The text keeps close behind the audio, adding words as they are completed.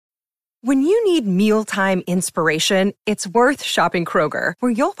When you need mealtime inspiration, it's worth shopping Kroger,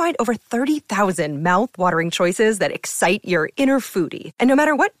 where you'll find over 30,000 mouth-watering choices that excite your inner foodie. And no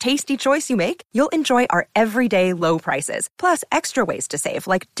matter what tasty choice you make, you'll enjoy our everyday low prices, plus extra ways to save,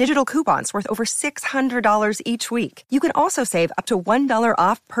 like digital coupons worth over $600 each week. You can also save up to $1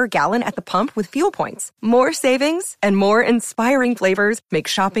 off per gallon at the pump with fuel points. More savings and more inspiring flavors make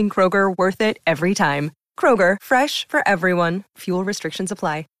shopping Kroger worth it every time. Kroger, fresh for everyone. Fuel restrictions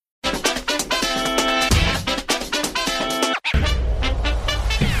apply.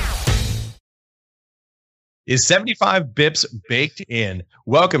 Is 75 bips baked in?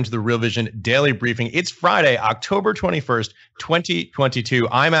 Welcome to the Real Vision Daily Briefing. It's Friday, October 21st, 2022.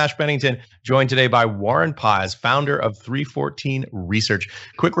 I'm Ash Bennington, joined today by Warren Paz, founder of 314 Research.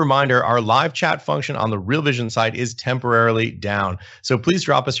 Quick reminder, our live chat function on the Real Vision site is temporarily down. So please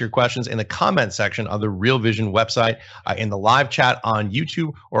drop us your questions in the comment section of the Real Vision website, in the live chat on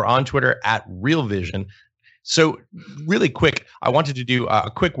YouTube or on Twitter at Real Vision. So really quick, I wanted to do a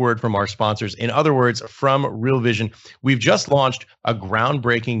quick word from our sponsors. In other words, from Real Vision, we've just launched a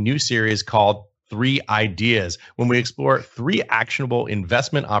groundbreaking new series called 3 Ideas, when we explore 3 actionable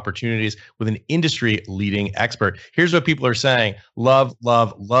investment opportunities with an industry-leading expert. Here's what people are saying. Love,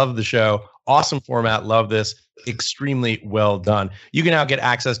 love, love the show. Awesome format. Love this. Extremely well done. You can now get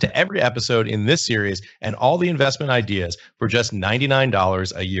access to every episode in this series and all the investment ideas for just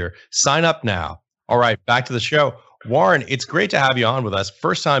 $99 a year. Sign up now. All right, back to the show. Warren, it's great to have you on with us.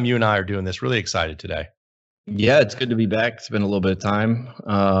 First time you and I are doing this. Really excited today. Yeah, it's good to be back. It's been a little bit of time.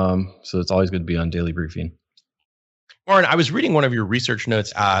 So it's always good to be on Daily Briefing. Warren, I was reading one of your research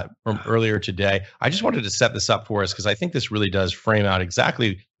notes from earlier today. I just wanted to set this up for us because I think this really does frame out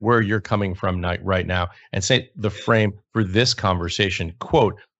exactly where you're coming from right now and say the frame for this conversation.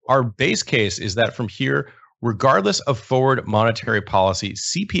 Quote, our base case is that from here, regardless of forward monetary policy,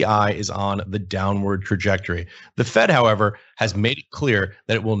 CPI is on the downward trajectory. The Fed, however, has made it clear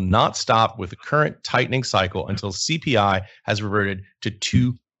that it will not stop with the current tightening cycle until CPI has reverted to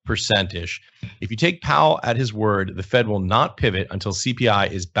 2%-ish. If you take Powell at his word, the Fed will not pivot until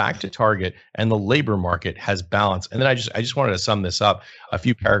CPI is back to target and the labor market has balance. And then I just wanted to sum this up a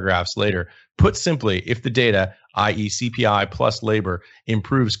few paragraphs later. Put simply, if the data, i.e. CPI plus labor,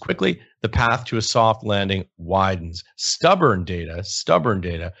 improves quickly, the path to a soft landing widens. Stubborn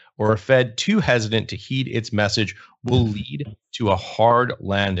data, or a Fed too hesitant to heed its message will lead to a hard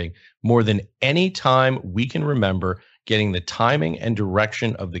landing. More than any time we can remember, getting the timing and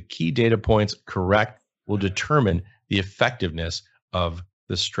direction of the key data points correct will determine the effectiveness of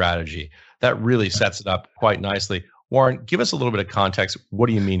the strategy. That really sets it up quite nicely. Warren, give us a little bit of context. What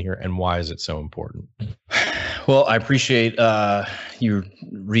do you mean here, and why is it so important? Well, I appreciate you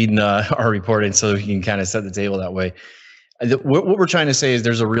reading our report, and so you can kind of set the table that way. What we're trying to say is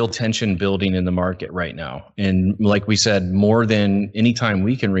there's a real tension building in the market right now. And like we said, more than any time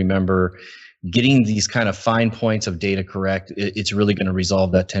we can remember, getting these kind of fine points of data correct, it's really going to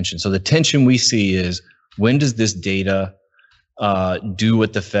resolve that tension. So the tension we see is, when does this data do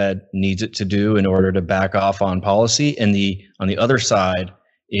what the Fed needs it to do in order to back off on policy? And on the other side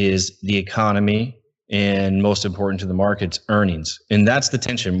is the economy, and most important to the markets, earnings. And that's the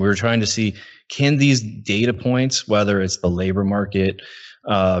tension. We're trying to see, can these data points, whether it's the labor market,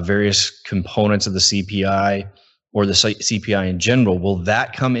 various components of the CPI, or the CPI in general, will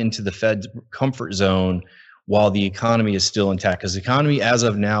that come into the Fed's comfort zone while the economy is still intact? Because the economy as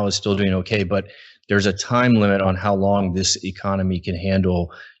of now is still doing okay, but there's a time limit on how long this economy can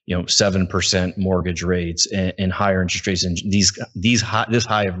handle, 7% mortgage rates and higher interest rates, and this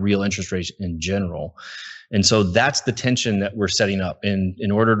high of real interest rates in general. And so that's the tension that we're setting up. And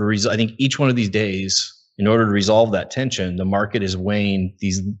in order to I think each one of these days, in order to resolve that tension, the market is weighing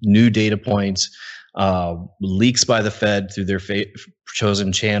these new data points, leaks by the Fed through their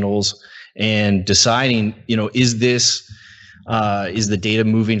chosen channels, and deciding, is the data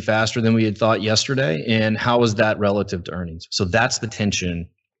moving faster than we had thought yesterday, and how is that relative to earnings? So that's the tension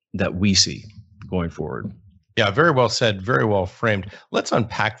that we see going forward. Yeah, very well said, very well framed. Let's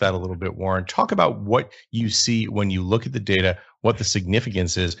unpack that a little bit, Warren. Talk about what you see when you look at the data, what the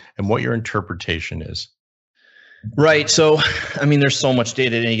significance is, and what your interpretation is. Right. So, there's so much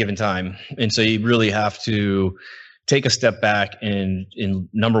data at any given time. And so you really have to take a step back. And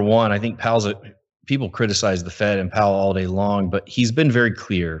number one, I think people criticize the Fed and Powell all day long, but he's been very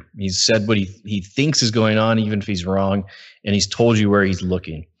clear. He's said what he thinks is going on, even if he's wrong, and he's told you where he's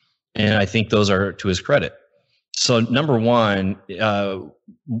looking. And I think those are to his credit. So number one,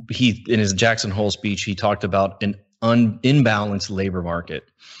 he, in his Jackson Hole speech, he talked about an imbalanced labor market.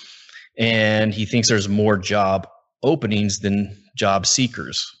 And he thinks there's more job openings than job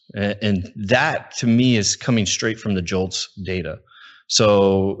seekers. And that to me is coming straight from the JOLTS data.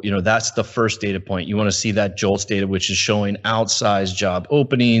 So, that's the first data point. You want to see that JOLTS data, which is showing outsized job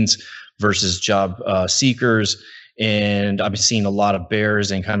openings versus job seekers. And I'm seeing a lot of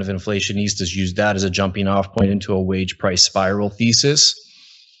bears and kind of inflationistas use that as a jumping off point into a wage price spiral thesis.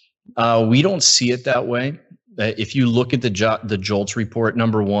 We don't see it that way. If you look at the JOLTS report,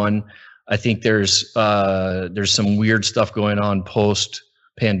 number one, I think there's some weird stuff going on post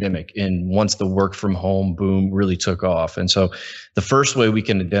pandemic and once the work from home boom really took off. And so the first way we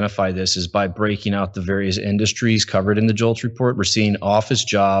can identify this is by breaking out the various industries covered in the JOLTS report. We're seeing office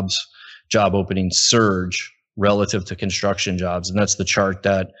jobs, job openings surge relative to construction jobs. And that's the chart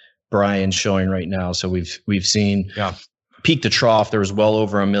that Brian's showing right now. So we've seen peak to trough. There was well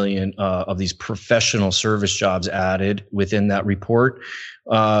over 1 million of these professional service jobs added within that report.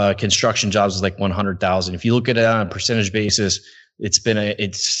 Construction jobs is like 100,000. If you look at it on a percentage basis,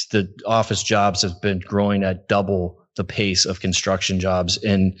 the office jobs have been growing at double the pace of construction jobs.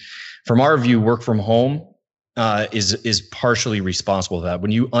 And from our view, work from home is partially responsible for that.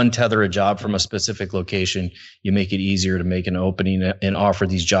 When you untether a job from a specific location, you make it easier to make an opening and offer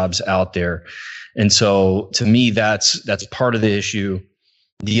these jobs out there. And so to me, that's part of the issue.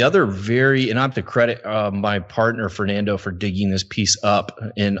 The other and I have to credit my partner, Fernando, for digging this piece up,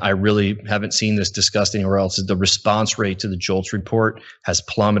 and I really haven't seen this discussed anywhere else, is the response rate to the JOLTS report has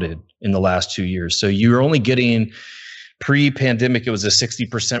plummeted in the last 2 years. So you're only getting, pre-pandemic, it was a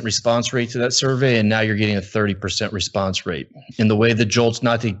 60% response rate to that survey, and now you're getting a 30% response rate. And the way the JOLTS,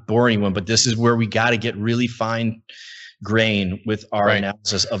 not to bore anyone, but this is where we got to get really fine grain with our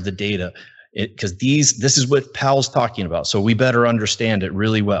analysis of the data. Because this is what Powell's talking about. So we better understand it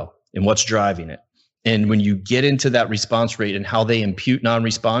really well and what's driving it. And when you get into that response rate and how they impute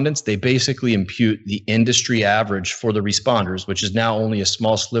non-respondents, they basically impute the industry average for the responders, which is now only a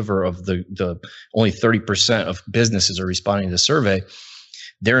small sliver of the only 30% of businesses are responding to the survey.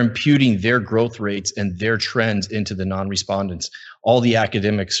 They're imputing their growth rates and their trends into the non-respondents. All the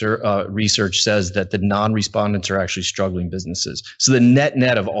academic research says that the non-respondents are actually struggling businesses. So the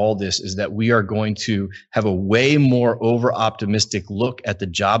net of all this is that we are going to have a way more over-optimistic look at the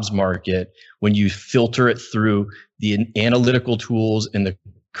jobs market when you filter it through the analytical tools and the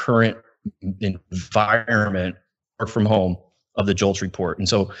current environment, work from home, of the JOLTS report. And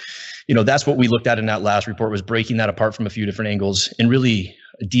so, that's what we looked at in that last report, was breaking that apart from a few different angles and really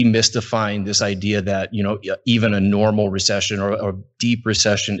demystifying this idea that, even a normal recession or a deep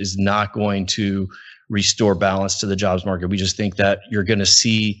recession is not going to restore balance to the jobs market. We just think that you're going to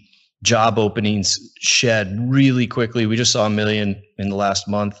see job openings shed really quickly. We just saw 1 million in the last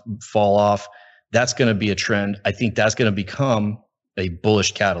month fall off. That's going to be a trend. I think that's going to become a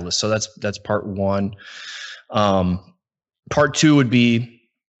bullish catalyst. So that's part one. Part two would be,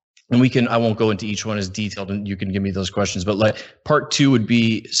 and I won't go into each one as detailed, and you can give me those questions, but part two would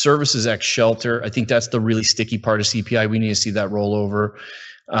be services ex shelter. I think that's the really sticky part of CPI. We need to see that roll over.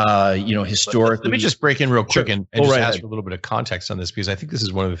 Historically. Let me just break in real quick and just ask for a little bit of context on this, because I think this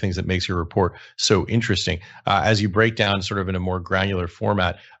is one of the things that makes your report so interesting. As you break down sort of in a more granular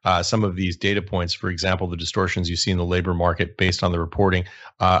format, some of these data points, for example, the distortions you see in the labor market based on the reporting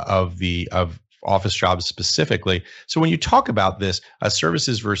of office jobs specifically. So when you talk about this,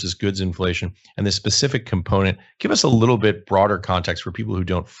 services versus goods inflation and this specific component, give us a little bit broader context for people who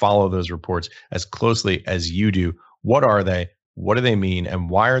don't follow those reports as closely as you do. What are they? What do they mean? And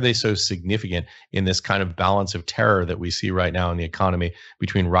why are they so significant in this kind of balance of terror that we see right now in the economy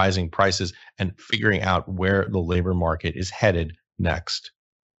between rising prices and figuring out where the labor market is headed next?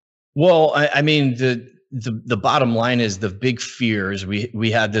 Well, I mean, the bottom line is the big fear is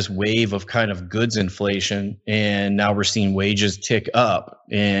we had this wave of kind of goods inflation, and now we're seeing wages tick up,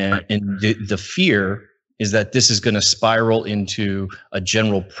 and the fear is that this is going to spiral into a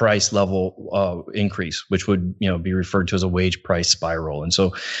general price level increase, which would be referred to as a wage price spiral. And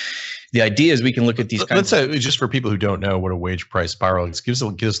so the idea is we can look at these Let's say, just for people who don't know what a wage price spiral is, give us a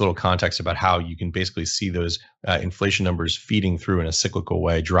little context about how you can basically see those inflation numbers feeding through in a cyclical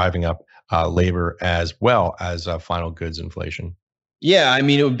way, driving up labor as well as final goods inflation. Yeah, I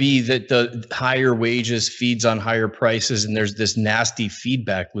mean, it would be that the higher wages feeds on higher prices, and there's this nasty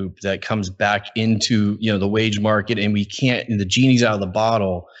feedback loop that comes back into the wage market, and the genie's out of the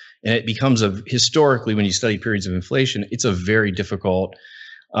bottle, and it becomes historically, when you study periods of inflation, it's a very difficult.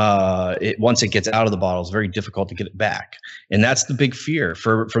 Once it gets out of the bottle, it's very difficult to get it back, and that's the big fear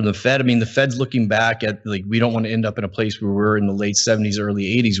for the Fed. I mean, the Fed's looking back at we don't want to end up in a place where we're in the late 70s, early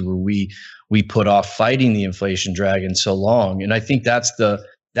 80s, where we put off fighting the inflation dragon so long, and I think that's the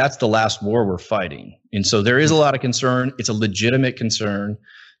last war we're fighting. And so there is a lot of concern. It's a legitimate concern.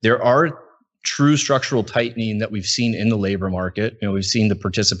 There are true structural tightening that we've seen in the labor market. We've seen the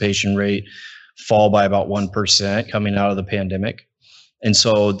participation rate fall by about 1% coming out of the pandemic. And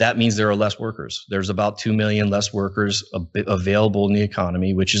so that means there are less workers. There's about 2 million less workers available in the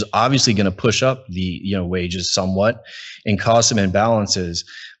economy, which is obviously going to push up the wages somewhat and cause some imbalances.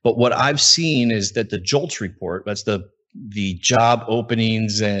 But what I've seen is that the JOLTS report, that's the job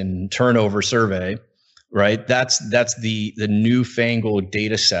openings and turnover survey, right? That's the newfangled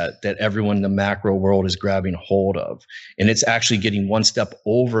data set that everyone in the macro world is grabbing hold of. And it's actually getting one step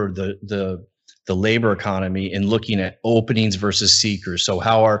over the labor economy and looking at openings versus seekers. So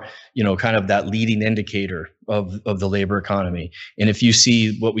how are, kind of that leading indicator of the labor economy. And if you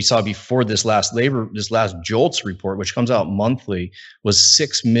see what we saw before this last JOLTS report, which comes out monthly, was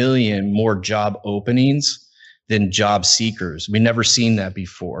 6 million more job openings than job seekers. We've never seen that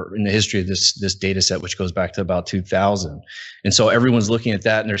before in the history of this data set, which goes back to about 2000. And so everyone's looking at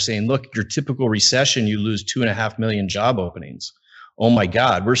that and they're saying, look, your typical recession, you lose 2.5 million job openings. Oh my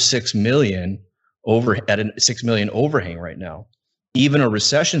God, we're 6 million at a 6 million overhang right now. Even a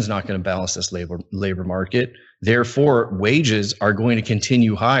recession is not going to balance this labor market. Therefore, wages are going to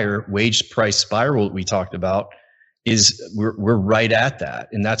continue higher. Wage price spiral that we talked about we're right at that,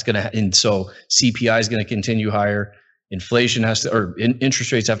 and so CPI is going to continue higher. Inflation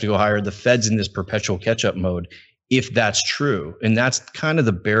interest rates have to go higher. The Fed's in this perpetual catch-up mode, if that's true, and that's kind of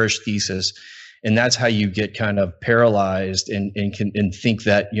the bearish thesis, and that's how you get kind of paralyzed and think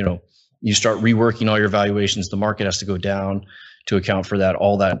that you start reworking all your valuations. The market has to go down to account for that.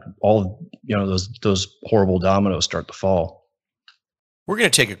 Those horrible dominoes start to fall. We're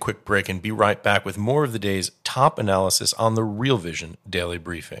going to take a quick break and be right back with more of the day's top analysis on the Real Vision Daily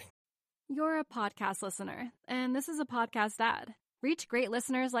Briefing. You're a podcast listener, and this is a podcast ad. Reach great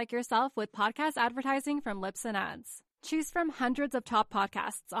listeners like yourself with podcast advertising from Libsyn Ads. Choose from hundreds of top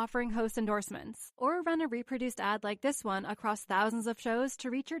podcasts offering host endorsements, or run a reproduced ad like this one across thousands of shows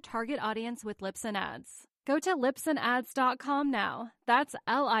to reach your target audience with Libsyn Ads. Go to libsynads.com now. That's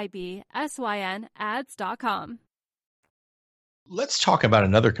LIBSYN ads.com. Let's talk about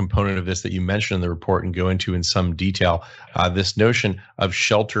another component of this that you mentioned in the report and go into in some detail, this notion of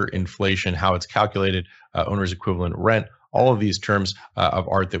shelter inflation, how it's calculated, owner's equivalent rent, all of these terms of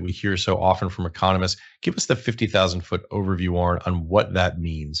art that we hear so often from economists. Give us the 50,000-foot overview, Warren, on what that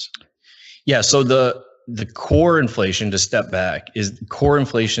means. Yeah, so the core inflation, to step back, core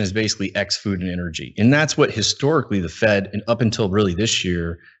inflation is basically X food and energy. And that's what historically the Fed, and up until really this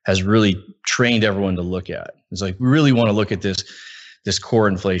year, has really trained everyone to look at. It's like, we really want to look at this core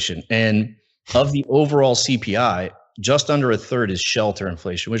inflation. And of the overall CPI, just under a third is shelter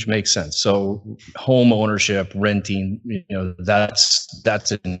inflation, which makes sense. So home ownership, renting,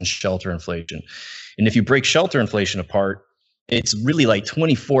 that's in shelter inflation. And if you break shelter inflation apart, it's really like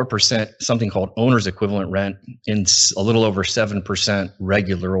 24%, something called owner's equivalent rent, and a little over 7%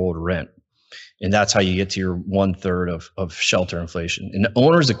 regular old rent. And that's how you get to your 1/3 of shelter inflation. And the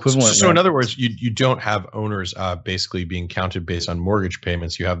owner's equivalent. So in other words, you don't have owners basically being counted based on mortgage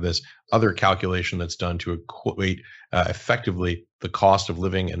payments. You have this other calculation that's done to equate effectively the cost of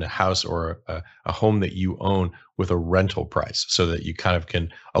living in a house or a home that you own with a rental price, so that you kind of can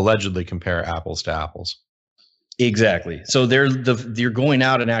allegedly compare apples to apples. Exactly. So you're going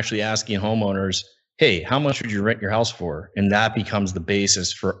out and actually asking homeowners, hey, how much would you rent your house for? And that becomes the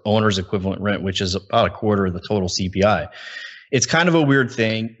basis for owner's equivalent rent, which is about a quarter of the total CPI. It's kind of a weird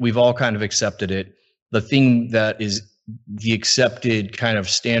thing. We've all kind of accepted it. The thing that is the accepted kind of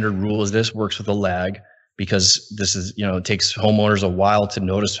standard rule is this works with a lag, because this is, it takes homeowners a while to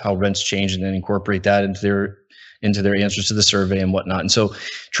notice how rents change and then incorporate that into their answers to the survey and whatnot. And so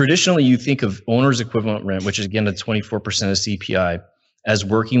traditionally you think of owner's equivalent rent, which is again the 24% of CPI, as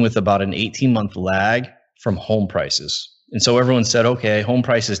working with about an 18-month lag from home prices. And so everyone said, okay, home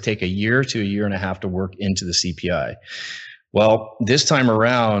prices take a year to a year and a half to work into the CPI. Well, this time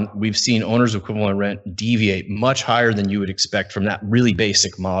around, we've seen owner's equivalent rent deviate much higher than you would expect from that really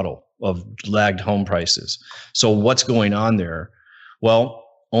basic model of lagged home prices. So what's going on there? Well,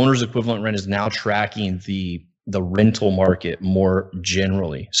 owner's equivalent rent is now tracking the rental market more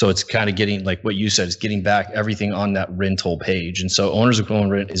generally. So it's kind of getting, like what you said, it's getting back everything on that rental page. And so owner's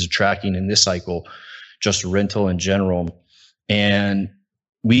equivalent rent is tracking in this cycle just rental in general. And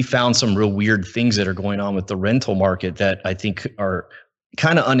we found some real weird things that are going on with the rental market that I think are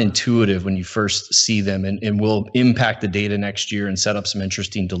kind of unintuitive when you first see them, and will impact the data next year and set up some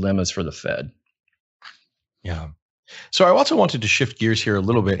interesting dilemmas for the Fed. Yeah. So I also wanted to shift gears here a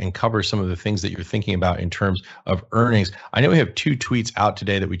little bit and cover some of the things that you're thinking about in terms of earnings. I know we have 2 tweets out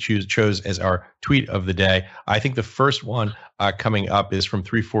today that we chose as our tweet of the day. I think the first one coming up is from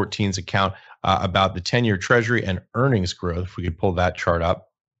 314's account about the 10-year Treasury and earnings growth. If we could pull that chart up.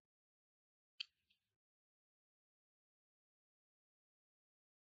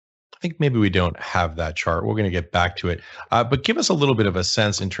 I think maybe we don't have that chart. We're going to get back to it. But give us a little bit of a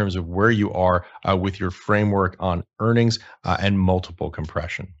sense in terms of where you are with your framework on earnings and multiple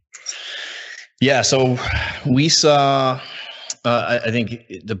compression. Yeah, so we saw, I think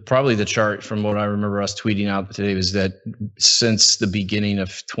probably the chart from what I remember us tweeting out today was that since the beginning of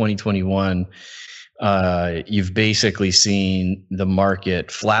 2021, you've basically seen the market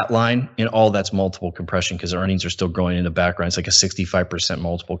flatline, and all that's multiple compression because earnings are still growing in the background. It's like a 65%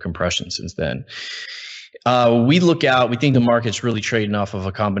 multiple compression since then. We think the market's really trading off of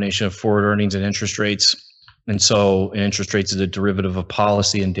a combination of forward earnings and interest rates. And interest rates is a derivative of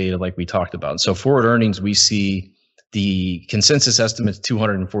policy and data like we talked about. So forward earnings, we see the consensus estimate is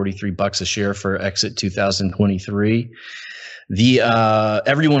 $243 a share for exit 2023.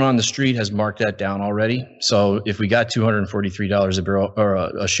 Everyone on the street has marked that down already. So if we got $243 a barrel or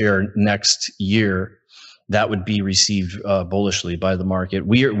a share next year, that would be received bullishly by the market.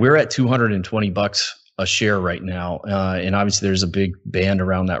 We're at $220 a share right now, and obviously there's a big band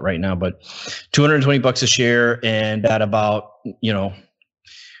around that right now. But $220 a share, and at about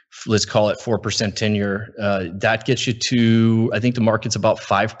let's call it 4% 10-year, that gets you to, I think the market's about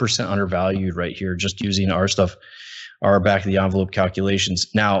 5% undervalued right here, just using our stuff. Our back of the envelope calculations.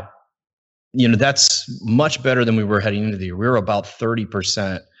 Now, that's much better than we were heading into the year. We were about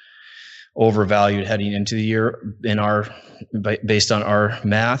 30% overvalued heading into the year based on our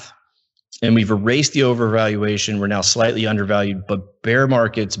math. And we've erased the overvaluation. We're now slightly undervalued, but bear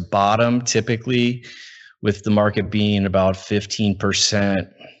markets bottom typically with the market being about 15%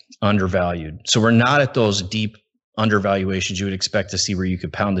 undervalued. So we're not at those deep undervaluations you would expect to see where you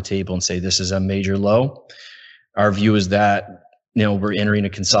could pound the table and say this is a major low. Our view is that we're entering a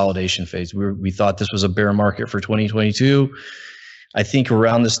consolidation phase. We thought this was a bear market for 2022. I think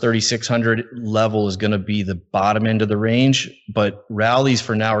around this 3,600 level is going to be the bottom end of the range, but rallies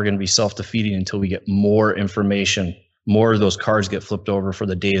for now are going to be self-defeating until we get more information. More of those cards get flipped over for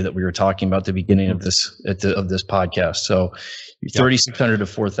the data that we were talking about at the beginning of this podcast. So 3,600 to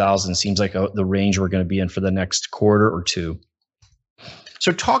 4,000 seems like the range we're going to be in for the next quarter or two.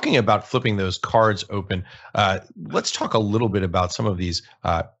 So talking about flipping those cards open, let's talk a little bit about some of these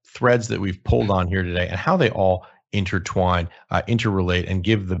threads that we've pulled on here today and how they all intertwine, interrelate, and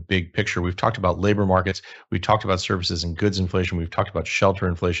give the big picture. We've talked about labor markets. We've talked about services and goods inflation. We've talked about shelter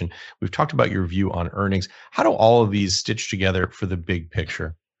inflation. We've talked about your view on earnings. How do all of these stitch together for the big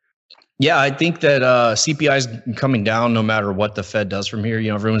picture? Yeah, I think that CPI is coming down no matter what the Fed does from here.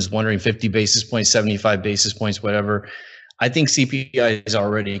 Everyone's wondering 50 basis points, 75 basis points, whatever. I think CPI is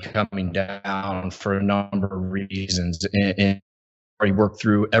already coming down for a number of reasons, and already worked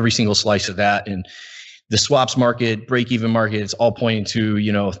through every single slice of that. And the swaps market, break-even market, it's all pointing to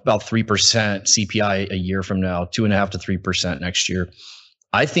about 3% CPI a year from now, 2.5% to 3% next year.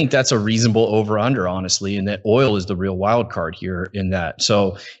 I think that's a reasonable over/under, honestly, and that oil is the real wild card here in that.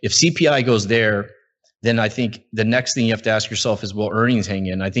 So if CPI goes there, then I think the next thing you have to ask yourself is, will earnings hang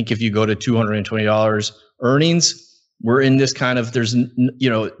in? I think if you go to $220 earnings, we're in this kind of, there's,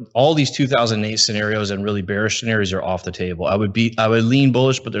 all these 2008 scenarios and really bearish scenarios are off the table. I would lean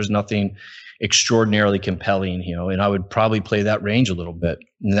bullish, but there's nothing extraordinarily compelling, and I would probably play that range a little bit.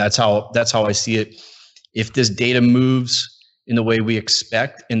 And that's how I see it. If this data moves in the way we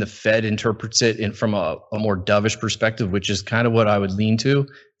expect and the Fed interprets it from a more dovish perspective, which is kind of what I would lean to,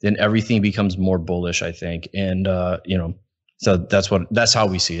 then everything becomes more bullish, I think. And, so that's how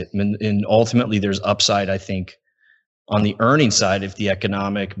we see it. And ultimately there's upside, I think, on the earnings side, if the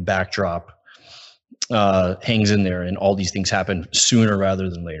economic backdrop hangs in there and all these things happen sooner rather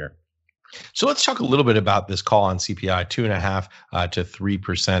than later. So let's talk a little bit about this call on CPI, 2.5% to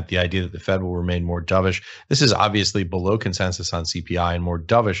 3%, the idea that the Fed will remain more dovish. This is obviously below consensus on CPI and more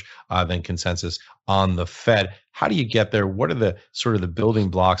dovish than consensus on the Fed. How do you get there? What are the sort of the building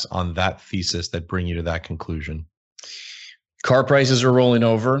blocks on that thesis that bring you to that conclusion? Car prices are rolling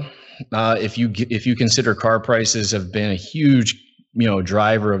over. If you consider car prices have been a huge,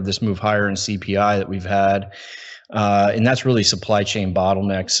 driver of this move higher in CPI that we've had, and that's really supply chain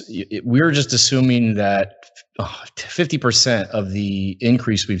bottlenecks. We're just assuming that 50% of the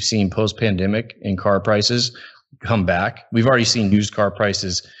increase we've seen post-pandemic in car prices come back. We've already seen used car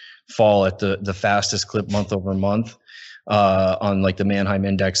prices fall at the fastest clip month over month. on like the Manheim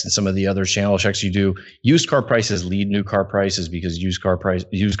Index and some of the other channel checks you do, used car prices lead new car prices because used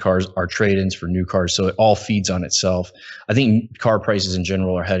cars are trade-ins for new cars. So it all feeds on itself. I think car prices in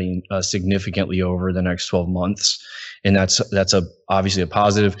general are heading significantly over the next 12 months. And that's obviously a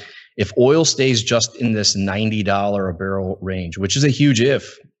positive. If oil stays just in this $90 a barrel range, which is a huge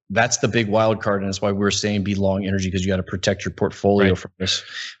if, that's the big wild card. And that's why we're saying be long energy, because you got to protect your portfolio from this.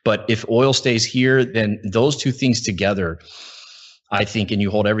 But if oil stays here, then those two things together, I think, and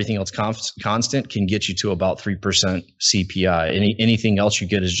you hold everything else constant, can get you to about 3% CPI. Anything else you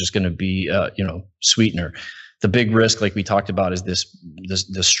get is just going to be, sweetener. The big risk, like we talked about, is this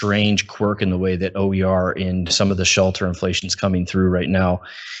strange quirk in the way that OER and some of the shelter inflation is coming through right now.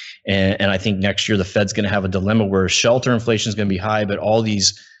 And I think next year the Fed's going to have a dilemma where shelter inflation is going to be high, but all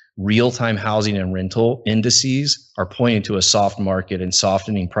these real-time housing and rental indices are pointing to a soft market and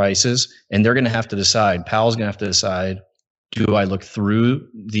softening prices. And they're going to have to decide, Powell's going to have to decide, do I look through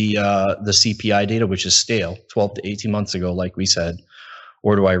the CPI data, which is stale 12 to 18 months ago, like we said,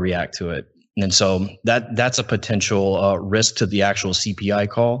 or do I react to it? And so that's a potential risk to the actual CPI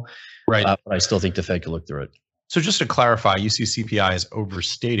call. Right. But I still think the Fed could look through it. So just to clarify, you see CPI as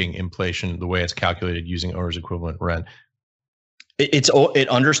overstating inflation the way it's calculated using owner's equivalent rent. It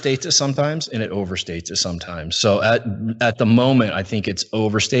understates it sometimes and it overstates it sometimes. So at the moment, I think it's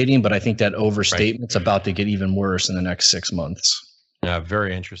overstating, but I think that overstatement's about to get even worse in the next 6 months. Yeah,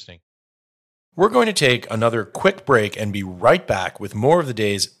 very interesting. We're going to take another quick break and be right back with more of the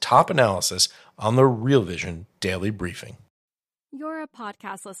day's top analysis on the Real Vision Daily Briefing. You're a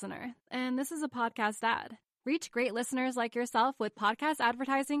podcast listener, and this is a podcast ad. Reach great listeners like yourself with podcast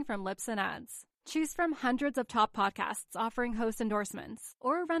advertising from Libsyn Ads. Choose from hundreds of top podcasts offering host endorsements,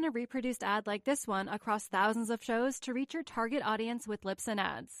 or run a reproduced ad like this one across thousands of shows to reach your target audience with Libsyn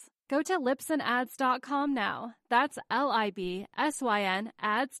Ads. Go to libsynads.com now. That's LIBSYN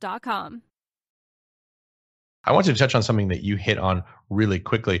ads.com. I wanted to touch on something that you hit on really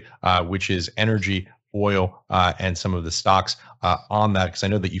quickly, which is energy, oil, and some of the stocks on that, because I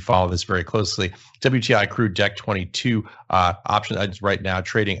know that you follow this very closely. WTI crude deck 22 option right now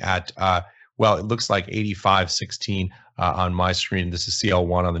trading at, it looks like 85.16 on my screen. This is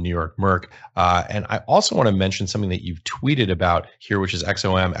CL1 on the New York Merc. And I also want to mention something that you've tweeted about here, which is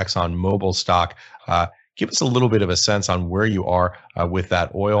XOM, ExxonMobil stock. Give us a little bit of a sense on where you are with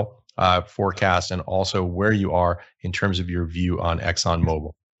that oil forecast, and also where you are in terms of your view on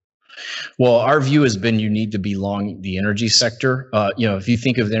ExxonMobil. Well, our view has been you need to be long the energy sector. If you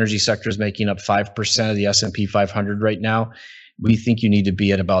think of the energy sector as making up 5% of the S&P 500 right now, we think you need to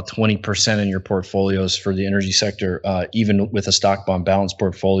be at about 20% in your portfolios for the energy sector, even with a stock bond balance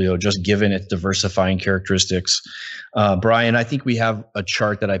portfolio, just given its diversifying characteristics. Brian, I think we have a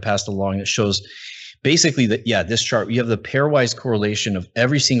chart that I passed along that shows basically that, this chart, you have the pairwise correlation of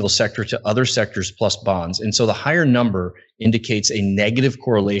every single sector to other sectors plus bonds. And so the higher number indicates a negative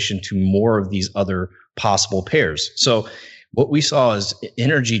correlation to more of these other possible pairs. So what we saw is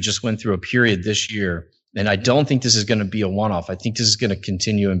energy just went through a period this year, and I don't think this is going to be a one-off. I think this is going to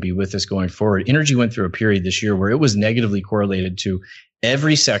continue and be with us going forward. Energy went through a period this year where it was negatively correlated to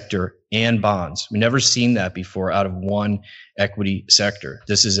every sector and bonds. We've never seen that before out of one equity sector.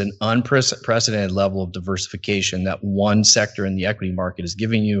 This is an unprecedented level of diversification that one sector in the equity market is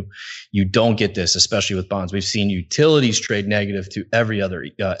giving you. You don't get this, especially with bonds. We've seen utilities trade negative to every other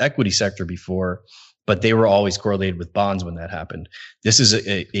equity sector before, but they were always correlated with bonds when that happened. This is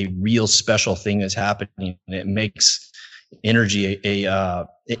a real special thing that's happening, and it makes energy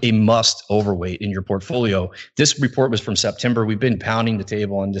a must overweight in your portfolio. This report was from September. We've been pounding the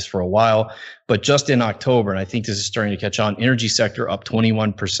table on this for a while, but just in October, and I think this is starting to catch on, energy sector up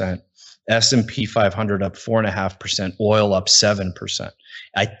 21%, S&P 500 up 4.5%, oil up 7%.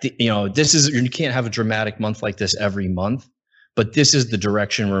 This is, you can't have a dramatic month like this every month, but this is the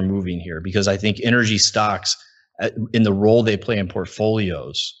direction we're moving here, because I think energy stocks, in the role they play in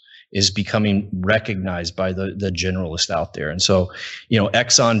portfolios, is becoming recognized by the generalist out there. And so,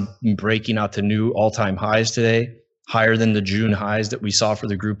 Exxon breaking out to new all-time highs today, higher than the June highs that we saw for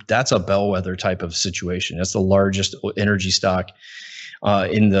the group. That's a bellwether type of situation. That's the largest energy stock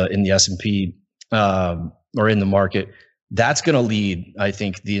in the S&P or in the market. That's going to lead, I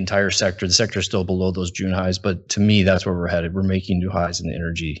think, the entire sector. The sector is still below those June highs, but to me, that's where we're headed. We're making new highs in the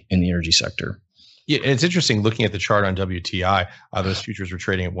energy sector. Yeah, and it's interesting looking at the chart on WTI. Those futures were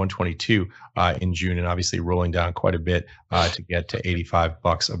trading at 122 in June, and obviously rolling down quite a bit to get to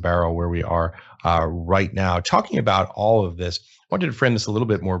 $85 a barrel, where we are right now. Talking about all of this, I wanted to frame this a little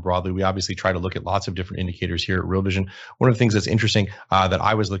bit more broadly. We obviously try to look at lots of different indicators here at Real Vision. One of the things that's interesting that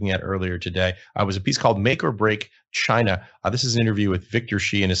I was looking at earlier today was a piece called "Make or Break China. This is an interview with Victor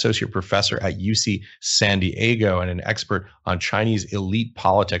Shi, an associate professor at UC San Diego and an expert on Chinese elite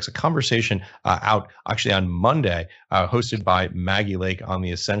politics. A conversation out actually on Monday, hosted by Maggie Lake on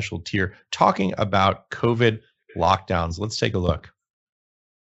the Essential Tier, talking about COVID lockdowns. Let's take a look.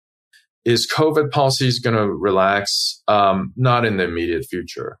 Is COVID policies going to relax? Not in the immediate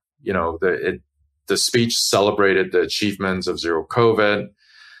future. You know, the speech celebrated the achievements of zero COVID.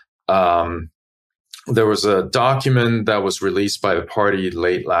 There was a document that was released by the party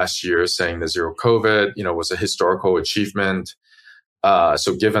late last year saying that zero COVID, was a historical achievement.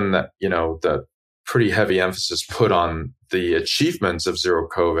 So given that, the pretty heavy emphasis put on the achievements of zero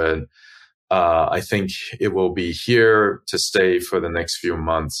COVID, I think it will be here to stay for the next few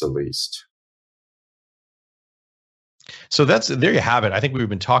months at least. So there you have it. I think we've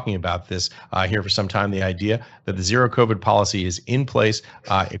been talking about this here for some time, the idea that the zero COVID policy is in place,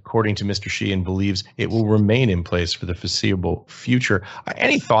 according to Mr. Shi, and believes it will remain in place for the foreseeable future.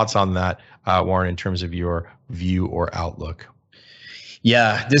 Any thoughts on that, Warren, in terms of your view or outlook?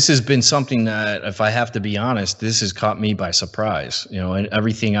 Yeah, this has been something that, if I have to be honest, this has caught me by surprise. And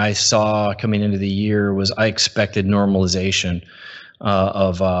everything I saw coming into the year was I expected normalization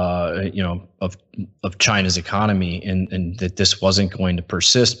of China's economy, and that this wasn't going to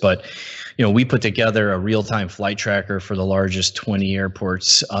persist. But we put together a real-time flight tracker for the largest 20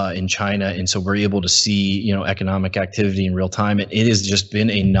 airports in China, and so we're able to see economic activity in real time. And it has just been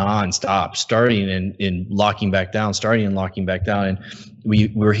a nonstop, starting and locking back down, and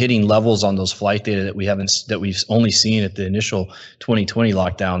we're hitting levels on those flight data that we've only seen at the initial 2020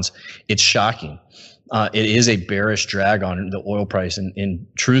 lockdowns. It's shocking. It is a bearish drag on the oil price, and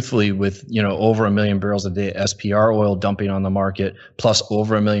truthfully, with over 1 million barrels a day SPR oil dumping on the market, plus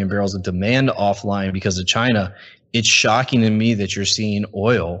over 1 million barrels of demand offline because of China, it's shocking to me that you're seeing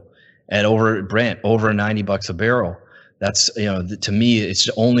oil at over $90 a barrel. That's to me, it's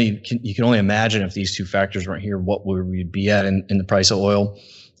you can only imagine if these two factors weren't here, what would we be at in the price of oil.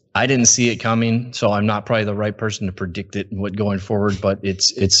 I didn't see it coming, so I'm not probably the right person to predict it going forward, but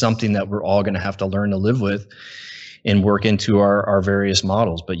it's something that we're all going to have to learn to live with and work into our various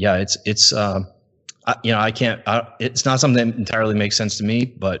models. But yeah, it's not something that entirely makes sense to me,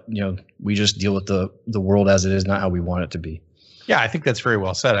 but we just deal with the world as it is, not how we want it to be. Yeah, I think that's very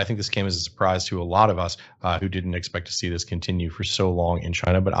well said. I think this came as a surprise to a lot of us who didn't expect to see this continue for so long in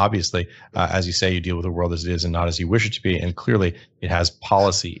China. But obviously, as you say, you deal with the world as it is and not as you wish it to be. And clearly, it has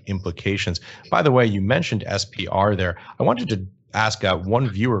policy implications. By the way, you mentioned SPR there. I wanted to ask one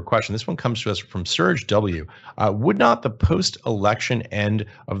viewer question. This one comes to us from Serge W. Would not the post-election end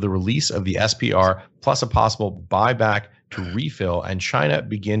of the release of the SPR plus a possible buyback to refill and China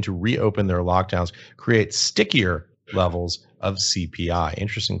begin to reopen their lockdowns create stickier levels of CPI?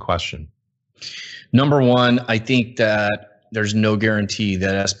 Interesting question. Number one, I think that there's no guarantee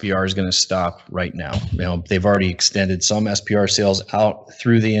that SPR is going to stop right now. They've already extended some SPR sales out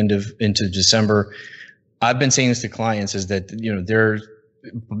through the into December. I've been saying this to clients is that, they're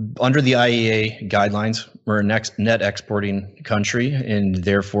under the IEA guidelines, we're a net exporting country, and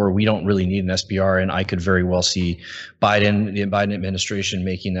therefore we don't really need an SPR. And I could very well see the Biden administration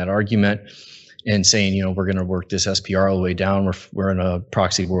making that argument and saying, we're going to work this SPR all the way down. We're in a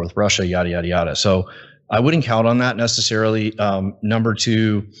proxy war with Russia, yada, yada, yada. So I wouldn't count on that necessarily. Number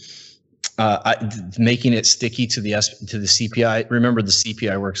two, making it sticky to the CPI. Remember, the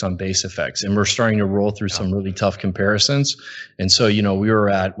CPI works on base effects, and we're starting to roll through some really tough comparisons. And so, we were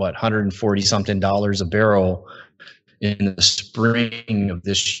at $140 something a barrel in the spring of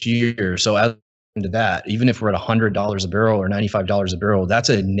this year. So as to that, even if we're at $100 a barrel or $95 a barrel, that's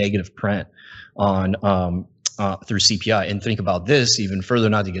a negative print on through CPI. And think about this even further,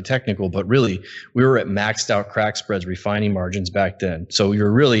 not to get technical, but really we were at maxed out crack spreads, refining margins back then. So we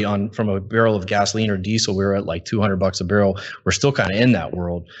were really from a barrel of gasoline or diesel, we were at like $200 a barrel. We're still kind of in that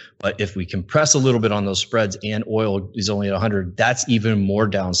world. But if we compress a little bit on those spreads and oil is only at 100, that's even more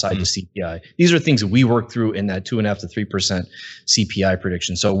downside to CPI. These are things that we work through in that 2.5% to 3% CPI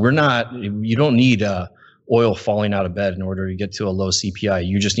prediction. So you don't need oil falling out of bed in order to get to a low CPI.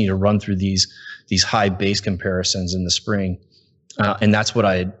 You just need to run through these high base comparisons in the spring. And that's what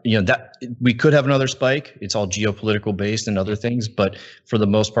that we could have another spike. It's all geopolitical based and other things. But for the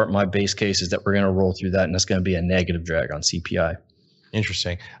most part, my base case is that we're going to roll through that, and that's going to be a negative drag on CPI.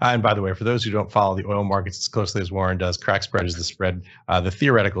 Interesting. And by the way, for those who don't follow the oil markets as closely as Warren does, crack spread is the spread, the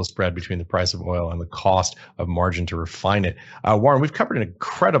theoretical spread between the price of oil and the cost of margin to refine it. Warren, we've covered an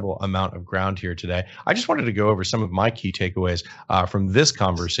incredible amount of ground here today. I just wanted to go over some of my key takeaways from this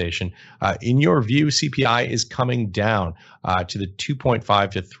conversation. In your view, CPI is coming down to the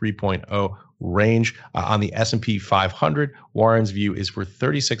 2.5 to 3.0 range. On the S&P 500, Warren's view is for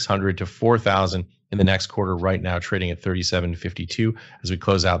 3,600 to 4,000 in the next quarter, right now trading at 37.52 as we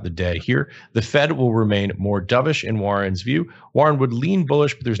close out the day here. The Fed will remain more dovish in Warren's view. Warren would lean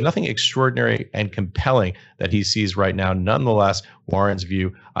bullish, but there's nothing extraordinary and compelling that he sees right now. Nonetheless, Warren's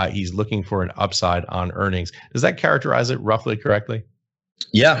view, he's looking for an upside on earnings. Does that characterize it roughly correctly?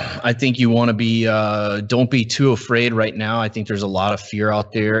 Yeah, I think you want to be, don't be too afraid right now. I think there's a lot of fear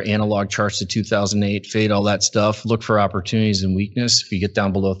out there. Analog charts to 2008, fade, all that stuff. Look for opportunities and weakness. If you get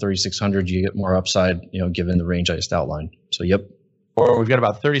down below 3,600, you get more upside, given the range I just outlined. So, yep. Or we've got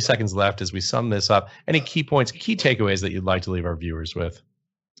about 30 seconds left as we sum this up. Any key points, key takeaways that you'd like to leave our viewers with?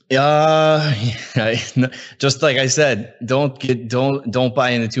 Just like I said, don't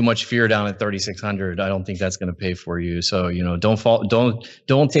buy into too much fear down at 3,600. I don't think that's going to pay for you. So,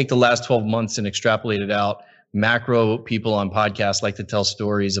 don't take the last 12 months and extrapolate it out. Macro people on podcasts like to tell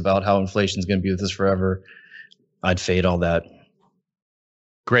stories about how inflation is going to be with us forever. I'd fade all that.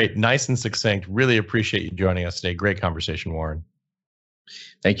 Great. Nice and succinct. Really appreciate you joining us today. Great conversation, Warren.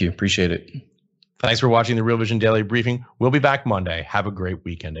 Thank you. Appreciate it. Thanks for watching the Real Vision Daily Briefing. We'll be back Monday. Have a great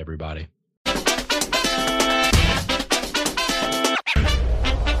weekend, everybody.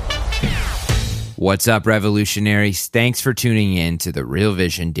 What's up, revolutionaries? Thanks for tuning in to the Real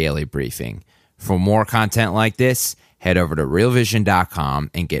Vision Daily Briefing. For more content like this, head over to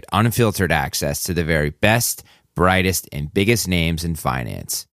realvision.com and get unfiltered access to the very best, brightest, and biggest names in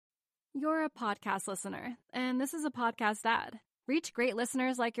finance. You're a podcast listener, and this is a podcast ad. Reach great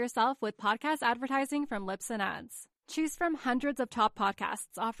listeners like yourself with podcast advertising from Libsyn Ads. Choose from hundreds of top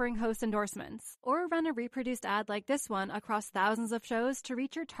podcasts offering host endorsements, or run a reproduced ad like this one across thousands of shows to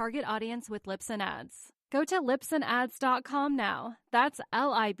reach your target audience with Libsyn Ads. Go to libsynads.com now. That's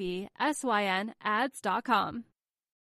LIBSYN ads.com.